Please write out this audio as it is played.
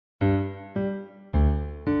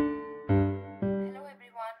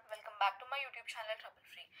channel Trouble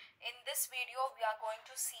Free. In this video we are going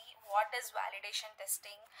to see what is validation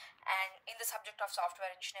testing and in the subject of software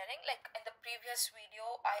engineering. Like in the previous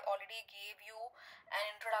video I already gave you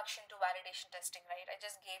an introduction to validation testing, right? I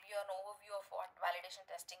just gave you an overview of what validation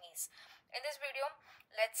testing is. In this video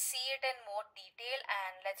let's see it in more detail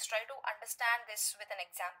and let's try to understand this with an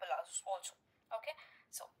example also. Okay,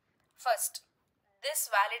 so first, this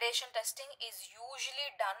validation testing is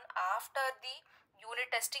usually done after the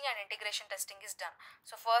unit testing and integration testing is done.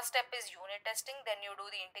 So first step is unit testing, then you do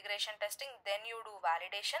the integration testing, then you do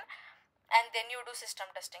validation, and then you do system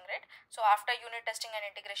testing, right? So after unit testing and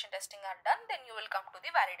integration testing are done, then you will come to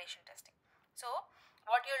the validation testing. So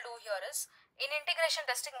what you'll do here is, in integration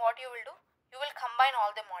testing what you will do, you will combine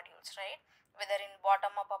all the modules, right? Whether in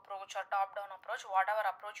bottom up approach or top down approach, whatever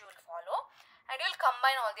approach you will follow, and you will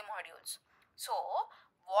combine all the modules. So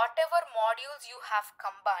whatever modules you have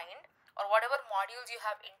combined or whatever modules you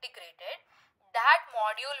have integrated, that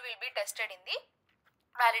module will be tested in the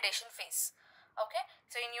validation phase. Okay,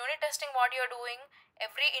 so in unit testing what you are doing,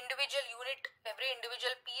 every individual unit, every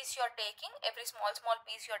individual piece you are taking, every small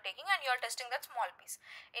piece you are taking, and you are testing that small piece.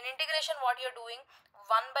 In integration what you are doing,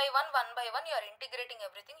 one by one you are integrating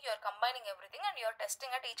everything, you are combining everything, and you are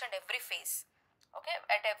testing at each and every phase. Okay,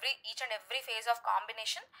 at each and every phase of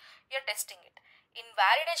combination you are testing it. In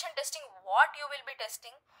validation testing what you will be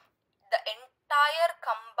testing, the entire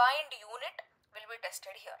combined unit will be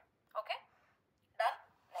tested here. Okay, done.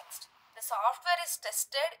 Next, the software is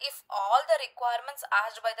tested if all the requirements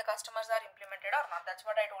asked by the customers are implemented or not. That's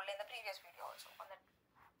what I told in the previous video also, on the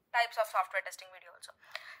types of software testing video also.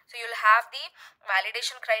 So you will have the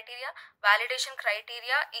validation criteria. Validation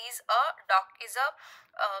criteria is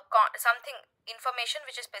something information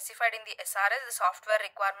which is specified in the SRS, the software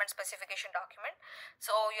requirement specification document.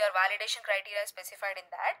 So your validation criteria is specified in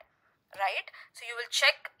that, right? So you will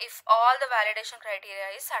check if all the validation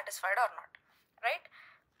criteria is satisfied or not, right?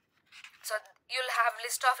 So you'll have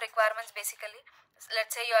list of requirements. Basically,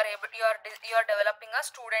 let's say you are developing a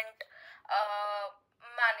student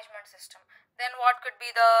management system, then what could be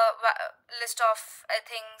the list of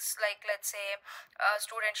things, like let's say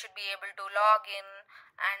student should be able to log in,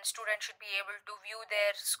 and student should be able to view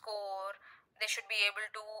their score, they should be able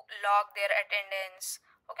to log their attendance.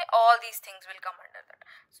 Okay, all these things will come under that.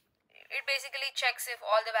 It basically checks if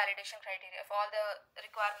all the validation criteria, if all the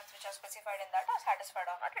requirements which are specified in that are satisfied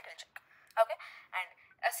or not, it will check. Okay, and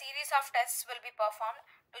a series of tests will be performed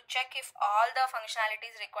to check if all the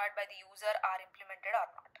functionalities required by the user are implemented or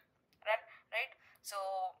not, right? So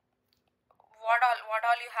what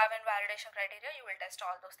all you have in validation criteria, you will test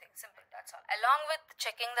all those things. Simple, that's all. Along with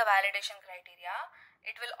checking the validation criteria,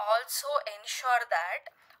 it will also ensure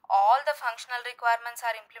that all the functional requirements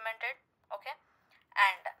are implemented. Okay,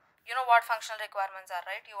 and you know what functional requirements are,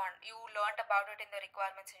 right? You learned about it in the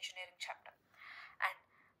requirements engineering chapter. And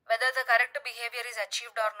whether the correct behavior is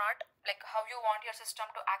achieved or not, like how you want your system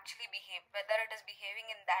to actually behave, whether it is behaving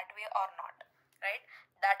in that way or not, right?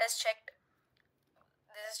 That is checked.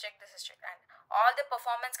 This is checked, this is checked. And all the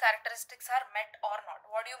performance characteristics are met or not.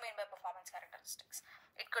 What do you mean by performance characteristics?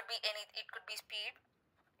 It could be it could be speed,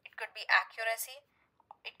 it could be accuracy,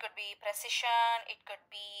 it could be precision, it could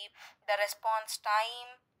be the response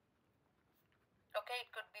time. Okay,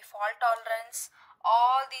 it could be fault tolerance.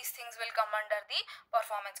 All these things will come under the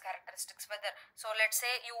performance characteristics. Whether, so let's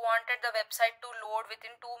say you wanted the website to load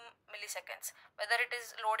within 2 milliseconds, whether it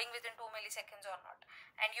is loading within 2 milliseconds or not,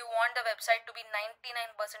 and you want the website to be 99%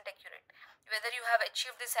 accurate, whether you have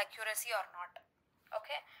achieved this accuracy or not.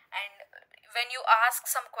 Okay, and when you ask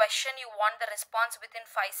some question, you want the response within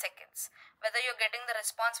 5 seconds, whether you're getting the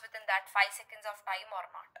response within that 5 seconds of time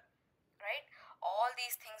or not, right? All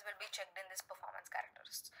these things will be checked in this performance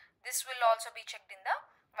characteristics. This will also be checked in the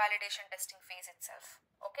validation testing phase itself.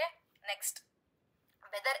 Okay, next,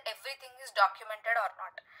 whether everything is documented or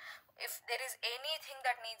not. If there is anything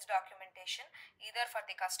that needs documentation, either for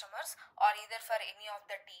the customers or either for any of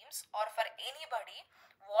the teams or for anybody,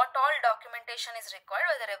 what all documentation is required,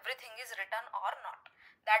 whether everything is written or not,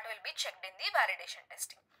 that will be checked in the validation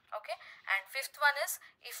testing. Okay, and fifth one is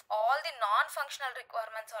if all the non-functional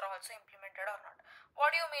requirements are also implemented or not.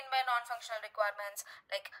 What do you mean by non-functional requirements?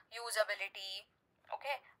 Like usability,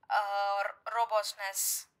 okay,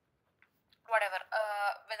 robustness, whatever,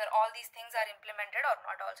 whether all these things are implemented or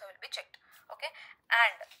not also will be checked. Okay,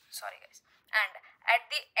 and sorry guys, and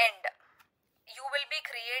at the end you will be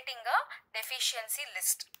creating a deficiency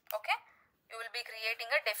list. Okay, you will be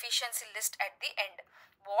creating a deficiency list at the end.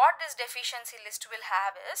 What this deficiency list will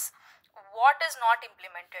have is what is not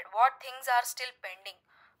implemented, what things are still pending.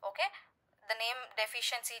 Okay, the name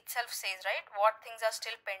deficiency itself says, right, what things are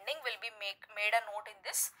still pending will be made a note in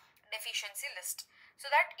this deficiency list,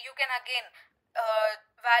 so that you can again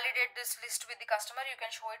validate this list with the customer. You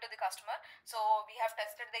can show it to the customer. So we have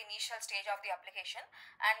tested the initial stage of the application,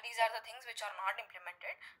 and these are the things which are not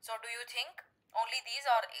implemented. So do you think only these,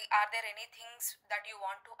 or are there any things that you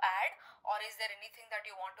want to add, or is there anything that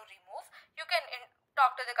you want to remove? You can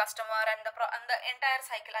talk to the customer, and the entire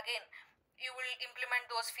cycle again you will implement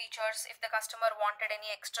those features. If the customer wanted any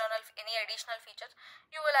additional features,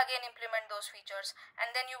 you will again implement those features, and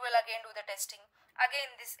then you will again do the testing.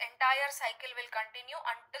 Again, this entire cycle will continue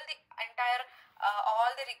until the entire all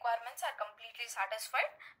the requirements are completely satisfied.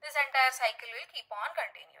 This entire cycle will keep on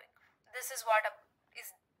continuing. This is what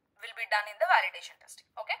will be done in the validation testing.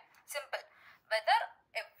 Okay, simple. Whether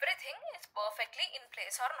everything is perfectly in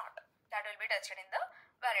place or not, that will be tested in the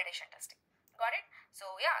validation testing. Got it? So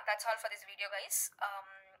yeah, that's all for this video, guys.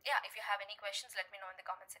 Yeah, if you have any questions, let me know in the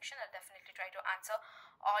comment section. I'll definitely try to answer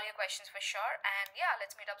all your questions for sure. And yeah,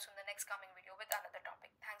 let's meet up soon in the next coming video with another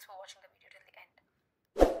topic. Thanks for watching the video till the end.